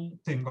as long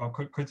即係點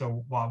講，佢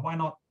就話 why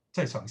not？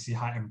即係嘗試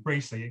下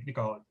embrace 你呢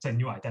個即係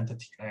new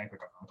identity 咧，佢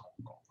咁樣同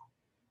我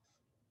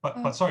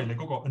講。But sorry，你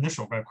嗰個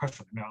initial 嘅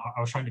question 係咩啊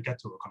？I was trying to get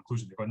to a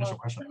conclusion。你個 initial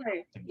question 即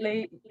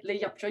係你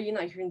入咗演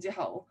藝圈之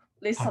後，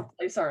你實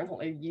際上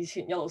同你以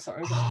前一路想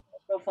象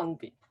個分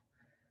別？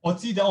我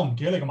知嘅，我唔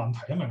記得你嘅問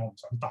題，因為我唔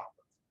想答。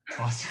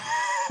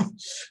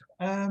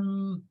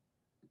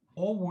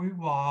我會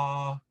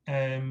話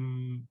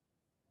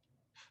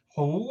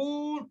好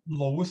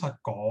老實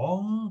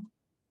講，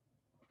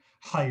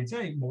係即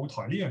係舞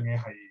台呢樣嘢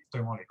係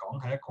對我嚟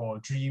講係一個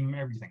dream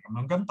everything 咁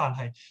樣。咁但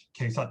係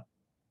其實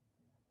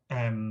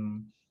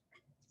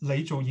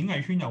你做演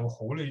藝圈又好，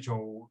你做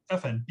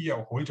F&B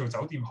又好，你做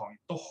酒店行業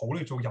都好，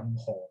你做任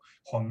何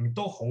行業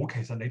都好，其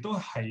實你都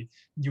係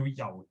要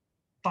由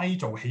低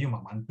做起，要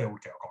慢慢 build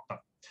嘅。我覺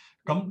得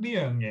咁呢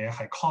樣嘢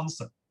係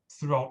constant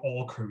throughout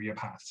all career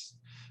paths。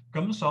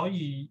咁所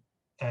以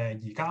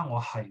而家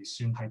我係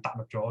算係踏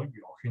入咗娛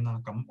樂圈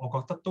啦。咁我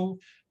覺得都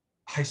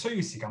係需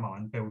要時間慢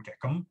慢 build 嘅。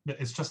咁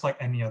it's just like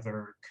any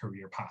other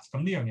career path。咁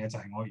呢樣嘢就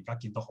係我而家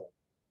見得好，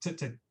即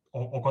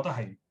我覺得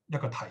係一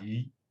個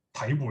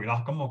體會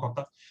啦。咁我覺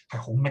得係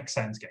好 make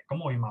sense 嘅。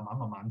咁我要慢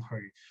慢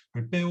去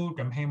build。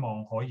咁希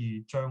望可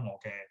以將我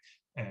嘅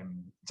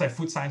即係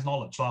food science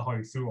knowledge 啦，可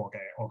以 through 我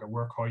嘅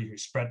work 可以去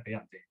spread 俾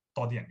人哋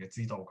多啲人嘅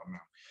知道咁樣。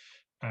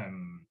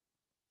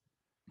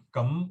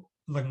咁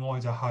另外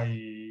就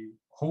係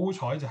好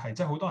彩就係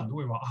即係好多人都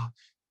會話啊，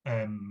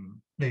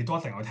你哋都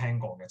一定有聽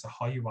過嘅，就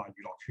可以話娛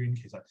樂圈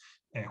其實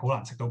好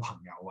難識到朋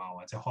友啊，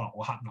或者可能好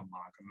黑暗啊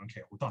咁樣。其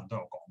實好多人都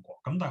有講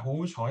過。咁但係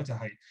好彩就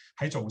係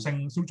喺造星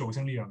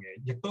呢樣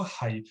嘢，亦都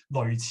係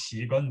類似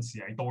嗰陣時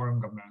喺 dorm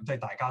咁樣，即係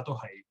大家都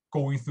係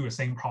going through the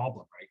same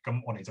problem，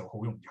 咁我哋就好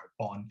容易去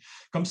bond。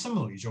咁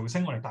similarly 造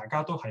星，我哋大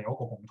家都係有一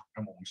個共同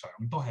嘅夢想，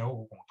都係有一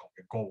個共同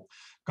嘅 goal。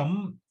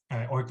咁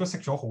我亦都識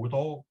咗好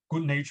多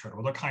good nature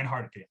好多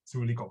kind-hearted 嘅人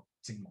through 呢個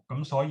節目。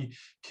咁所以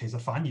其實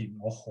反而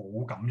我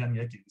好感恩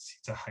嘅一件事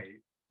就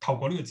係透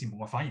過呢個節目，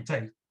我反而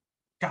真係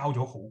交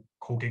咗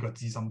好幾個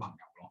知心朋友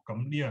咯。咁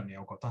呢樣嘢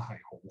我覺得係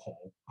好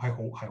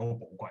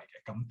寶貴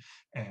嘅。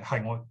咁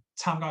係我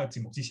參加嘅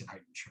節目之前係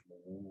完全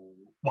冇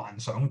幻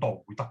想到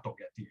會得到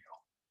嘅一啲嘢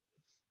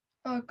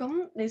咯。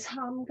咁你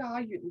參加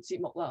完節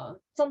目啦，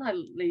真係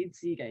你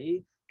自己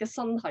嘅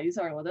身體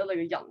上或者你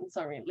嘅人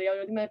上面，你有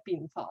咗啲咩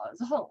變化？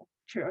即可能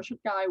除咗出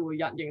街會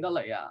有人認得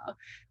你啊，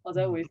或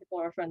者會識多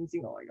個 friend 之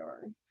外咁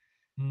樣，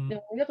有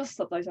冇一個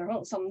實際上可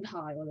能心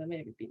態或者咩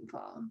嘅變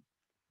化？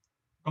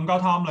更加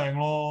貪靚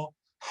咯。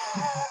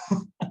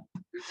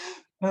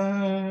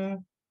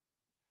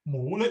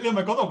冇你係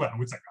咪講到個人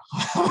好直啊？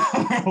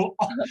好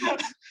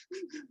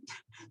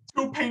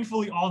too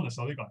painfully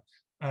honest 呢個。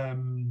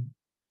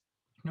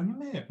有啲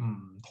咩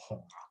唔同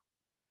啊？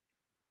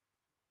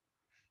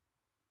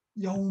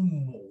又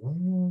冇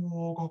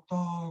我覺得，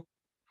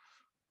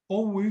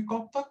我會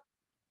覺得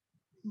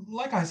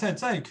like I said，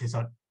即係其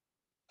實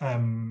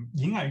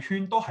演藝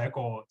圈都係一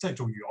個即係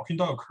做娛樂圈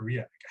都係一個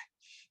career 嚟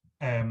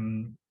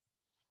嘅。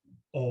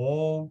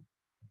我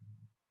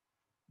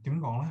點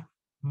講咧？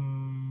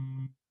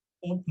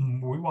我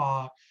唔會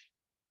話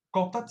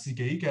覺得自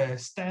己嘅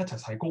status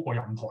係高過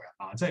任何人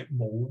啊，即係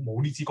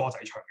冇呢支歌仔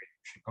唱嘅完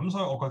全。咁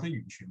所以我覺得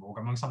完全冇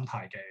咁樣心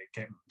態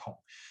嘅唔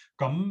同。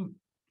咁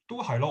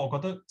都係咯，我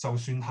覺得就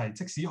算係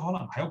即使可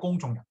能係一個公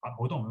眾人物，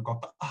好多人會覺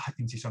得啊喺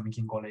電視上面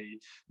見過你，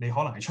你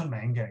可能係出名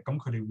嘅，咁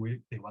佢哋會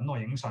嚟揾我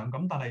影相。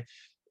咁但係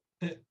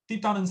deep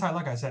down inside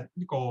啦，其實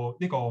呢個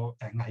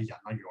藝人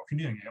啊娛樂圈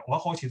呢樣嘢，我一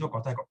開始都覺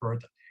得係個 burden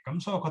嘅。咁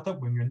所以我覺得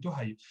永遠都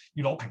係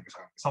要攞平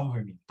常心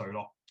去面對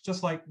咯。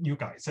Just like you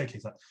guys，即係其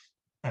實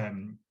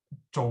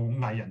做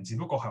藝人只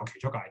不過係我其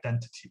中一個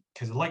identity。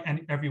其實 like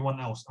everyone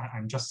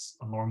else，I'm just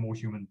a normal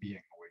human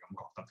being。我會咁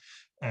覺得。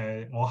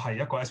我係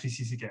一個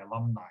SPCC 嘅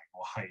alumni，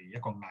我係一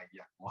個藝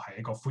人，我係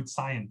一個 food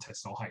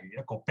scientist，我係一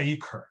個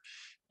baker。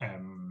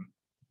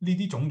呢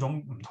啲種種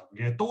唔同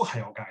嘅都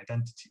係我嘅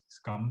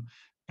identities。咁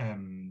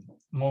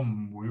我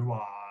唔會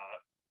話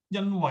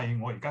因為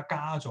我而家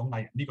加咗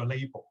藝人呢個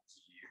label 而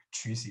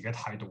處事嘅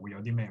態度會有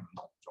啲咩唔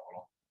同咗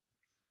咯。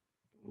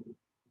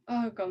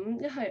咁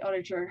一係我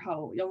哋最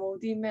後有冇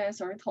啲咩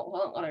想同可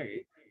能我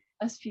哋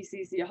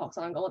SPCC 嘅學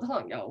生講，或者可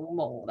能有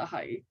夢但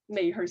係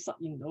未去實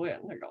現到嘅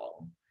人去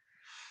講？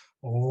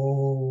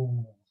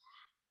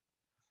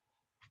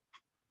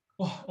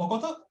哇！我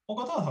覺得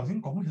我頭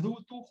先講嘅都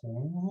好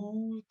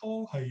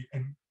都係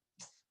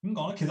點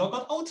講咧？其實我覺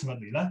得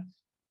ultimately 咧，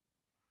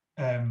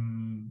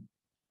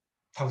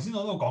頭先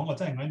我都講過，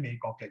即係我喺美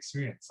國嘅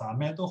experience 啊，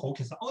咩都好。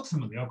其實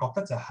ultimately 我覺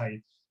得就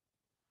係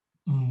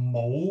唔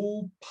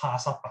好怕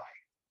失敗。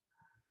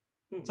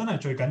真係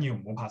最緊要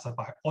唔好怕失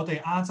敗。我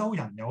哋亞洲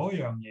人有一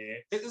樣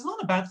嘢 ，it's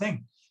not a bad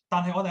thing。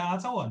但係我哋亞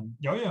洲人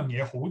有一樣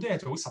嘢好多嘢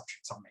做好十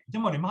全十美，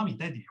因為我哋媽咪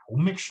爹哋好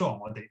make sure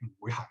我哋唔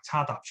會行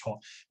差踏錯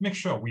 ，make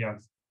sure we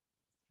have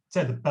即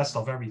係 the best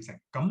of everything。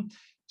咁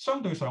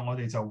相對上我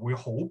哋就會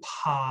好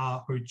怕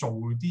去做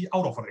啲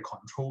out of our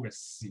control 嘅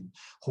事，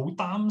好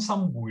擔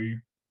心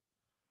會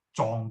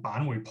撞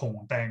板會碰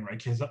釘。Right？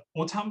 其實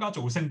我參加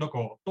造星都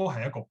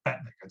係一個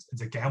bet 嚟嘅，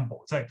隻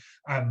gamble， 即係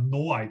I have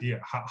no idea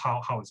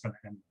how it's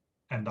gonna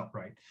end up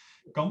right。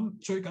咁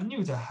最緊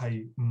要就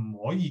係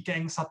唔可以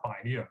驚失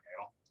敗呢樣嘢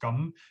咯。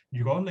咁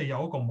如果你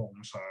有一個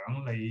夢想，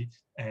你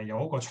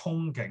有一個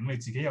憧憬，你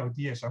自己有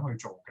啲嘢想去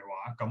做嘅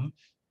話，咁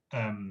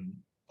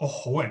我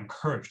好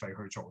encourage 你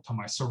去做，同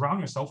埋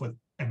surround yourself with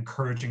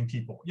encouraging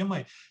people， 因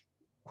為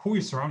who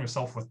you surround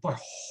yourself with 都係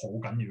好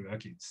緊要嘅一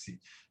件事。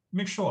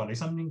Make sure 你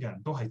身邊嘅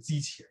人都係支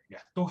持你嘅，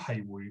都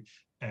係會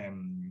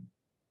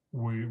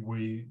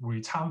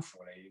參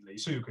乎你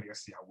需要佢哋嘅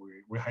時候會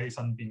喺你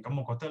身邊。咁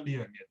我覺得呢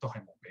樣嘢都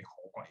係無比可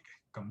貴嘅。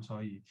咁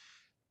所以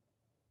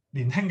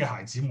年輕嘅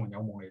孩子們有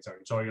夢你就要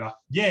追啦，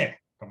耶、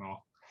咁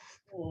樣。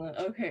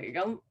OK，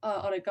 咁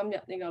我哋今日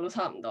應該都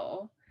差唔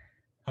多。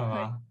係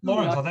嘛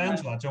？Lawrence 或者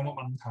Angela 仲有冇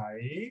問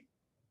題？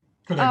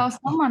我想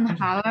問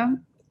下啦，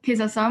其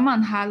實想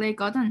問下你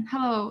嗰陣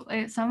 ，Hello，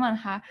 你想問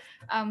下，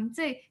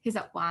即係其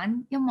實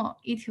玩音樂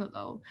呢條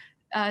路，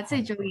即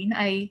係做演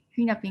藝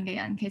圈入邊嘅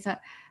人，其實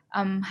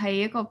係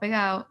一個比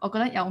較，我覺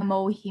得有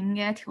冒險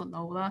嘅一條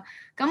路啦。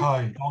咁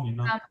係當然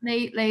啦。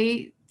你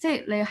即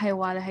係你係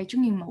話你係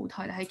中意舞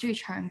台，你係中意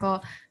唱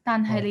歌，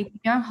但係你點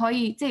樣可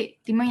以即係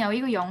點樣有呢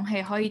個勇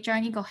氣可以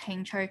將呢個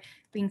興趣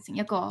變成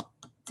一個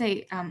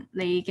即係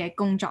你嘅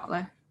工作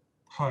咧？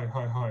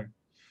係。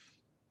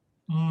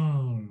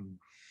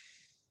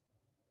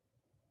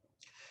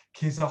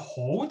其實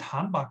好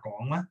坦白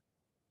講咧，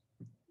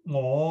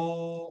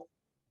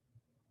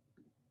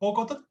我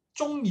覺得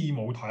中意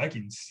舞台一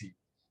件事，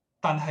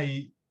但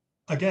係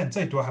again 即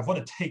係 do I have what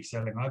it takes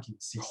係另外一件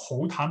事。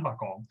好坦白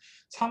講，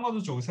參加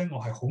咗造星，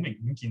我係好明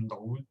顯見到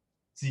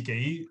自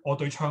己，我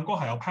對唱歌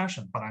係有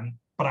passion，but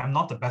I'm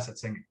not the best at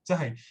singing。即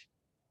係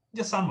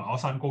一山埋一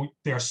山高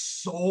 ，there are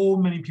so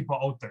many people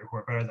out there who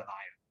are better than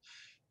I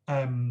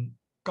am。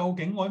究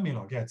竟我喺未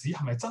來嘅日子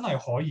係咪真係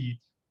可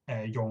以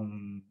用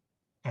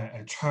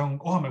唱？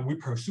我係咪會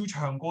pursue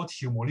唱歌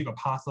跳舞呢個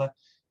path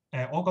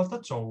咧？我覺得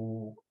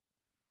做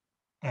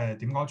點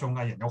講做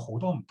藝人有好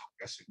多唔同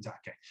嘅選擇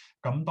嘅。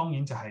咁當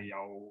然就係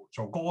有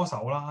做歌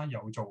手啦，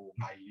有做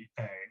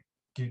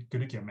叫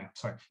啲叫咩啊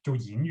 ？sorry， 做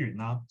演員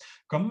啦。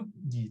咁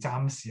而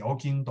暫時我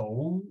見到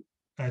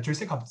最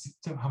適合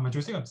即係咪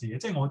最適合自己？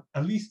即係我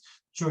at least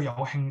最有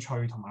興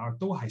趣同埋我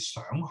都係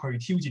想去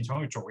挑戰，想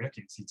去做一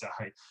件事，就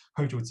係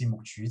去做節目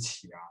主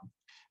持啊。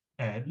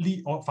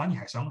我反而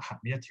係想行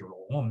呢一條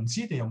路。我唔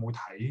知你有冇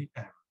睇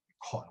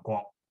韓國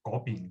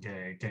嗰邊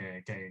嘅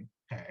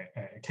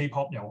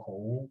K-pop 又好，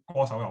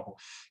歌手又好。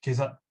其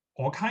實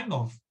我 kind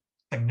of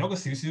定咗個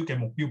少少嘅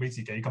目標俾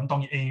自己。咁當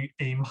然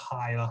aim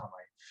high 啦，係咪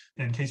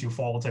 ？In case you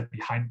fall，即係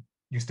behind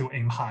you still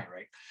aim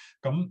high，right？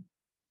 咁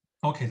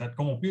我其實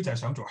個目標就係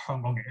想做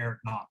香港嘅 Eric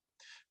Nam。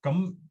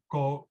咁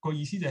個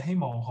意思就係希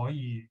望可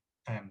以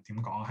點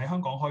講喺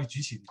香港可以主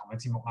持唔同嘅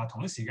節目啊。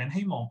同一時間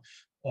希望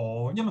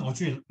因為我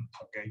中意唔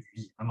同嘅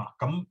語言啊嘛。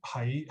咁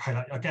係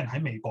啦，有啲人喺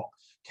美國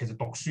其實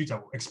讀書就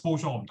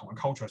expose 咗我唔同嘅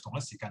culture， 同一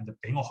時間就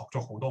俾我學咗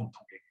好多唔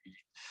同嘅語言。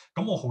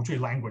咁我好中意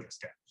languages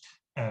嘅。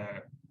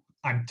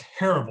I'm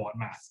terrible at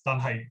math， 但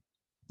係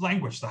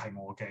language 就係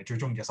我嘅最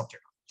中意嘅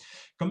subject。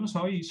咁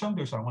所以相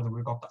對上我就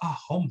會覺得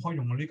可唔可以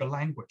用我呢個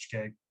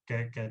language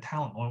嘅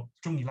talent， 我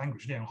中意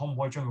language 呢樣，可唔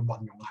可以將佢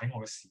運用喺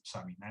我嘅事業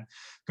上面咧？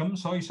咁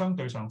所以相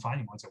對上反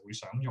而我就會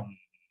想用呢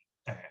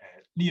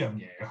樣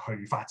嘢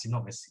去發展我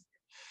嘅事業。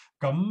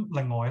咁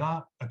另外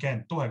啦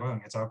 ，again 都係嗰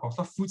樣嘢，就係覺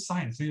得 food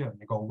science 呢樣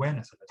嘢個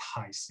awareness 實在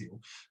太少。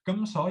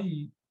咁所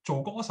以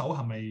做歌手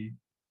係咪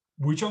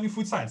會將啲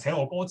food science 寫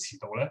落歌詞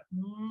度咧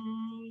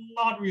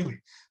？Not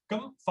really。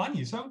咁反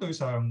而相對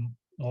上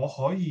我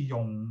可以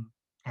用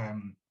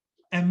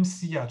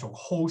MC 啊，做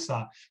host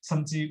啊，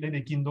甚至你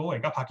哋見到我而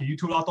家拍嘅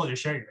YouTube 啦，多謝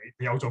Sherry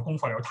你有做功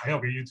課，有睇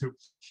我嘅 YouTube。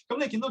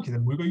咁你見到其實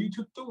每個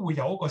YouTube 都會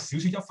有一個少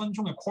少1分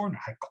鐘嘅 corner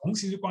係講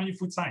少少關於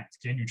food science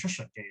嘅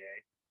nutrition 嘅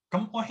嘢。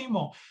咁我希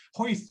望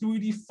可以 through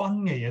啲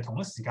fun 嘅嘢，同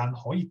一時間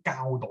可以教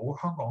到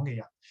香港嘅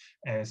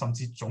人，甚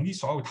至總之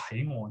所有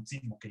睇我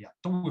節目嘅人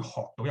都會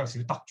學到有少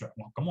少得着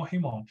喎。咁我希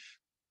望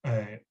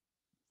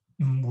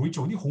唔會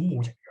做啲好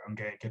冇營養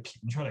嘅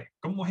片出嚟。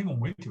咁我希望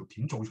每一條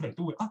片做出嚟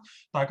都會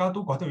大家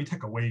都覺得有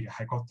take away 嘅，係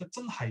覺得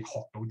真係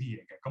學到啲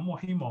嘢嘅。咁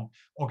我希望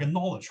我嘅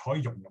knowledge 可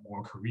以融入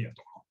我嘅 career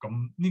度。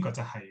咁呢個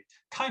就係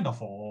kind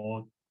of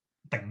我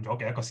定咗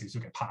嘅一個少少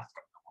嘅 path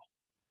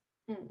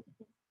咁。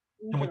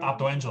有冇答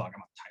到 Angela 嘅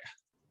問題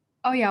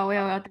啊？我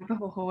有答得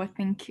好好啊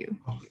 ，thank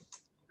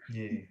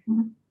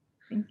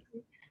you。thank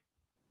you。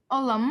我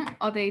諗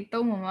我哋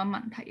都冇乜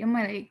問題，因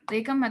為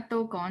你今日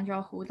都講咗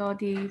好多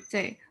啲即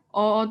係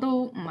我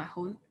都唔係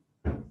好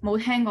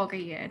冇聽過嘅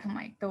嘢，同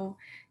埋都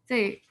即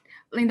係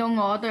令到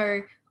我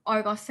對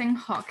外國升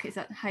學其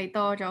實係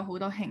多咗好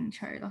多興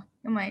趣咯。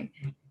因為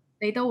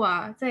你都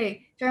話即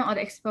係將我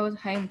哋 expose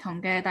喺唔同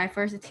嘅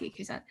diversity，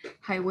 其實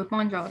係會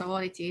幫助到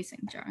我哋自己成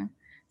長，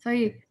所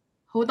以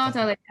好多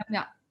謝你今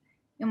日，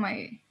因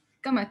為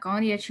今日講啲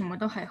嘢全部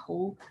都係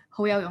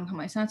好有用，同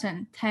埋相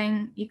信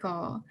聽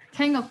個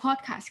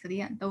podcast 嗰啲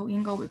人都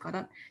應該會覺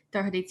得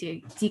對佢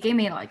哋自己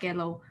未來嘅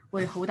路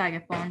會好大嘅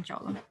幫助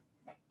咯。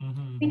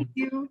Thank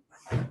you。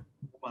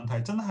冇問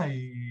題，真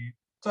係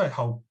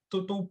後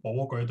都補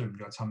嗰句對唔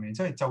住尋面，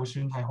即係就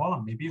算係可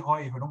能未必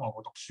可以去到外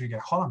國讀書嘅，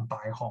可能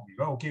大學如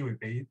果有機會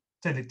俾，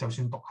即係你就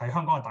算讀喺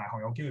香港嘅大學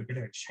有機會俾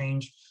你去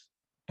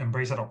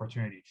change。embrace that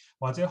opportunity，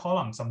 或者可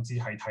能甚至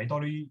係睇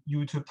多啲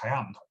YouTube， 睇下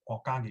唔同國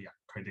家嘅人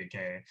佢哋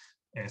嘅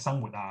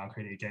生活啊，佢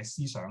哋嘅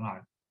思想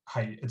啊，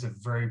係 it's a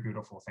very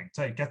beautiful thing，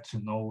即係 get to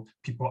know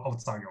people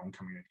outside your own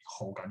community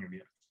好緊要呢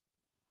樣。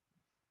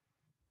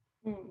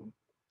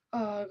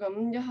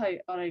咁一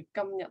係我哋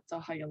今日就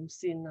係咁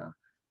先啦，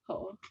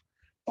好。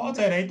多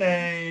謝你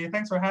哋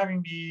，thanks for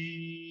having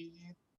me。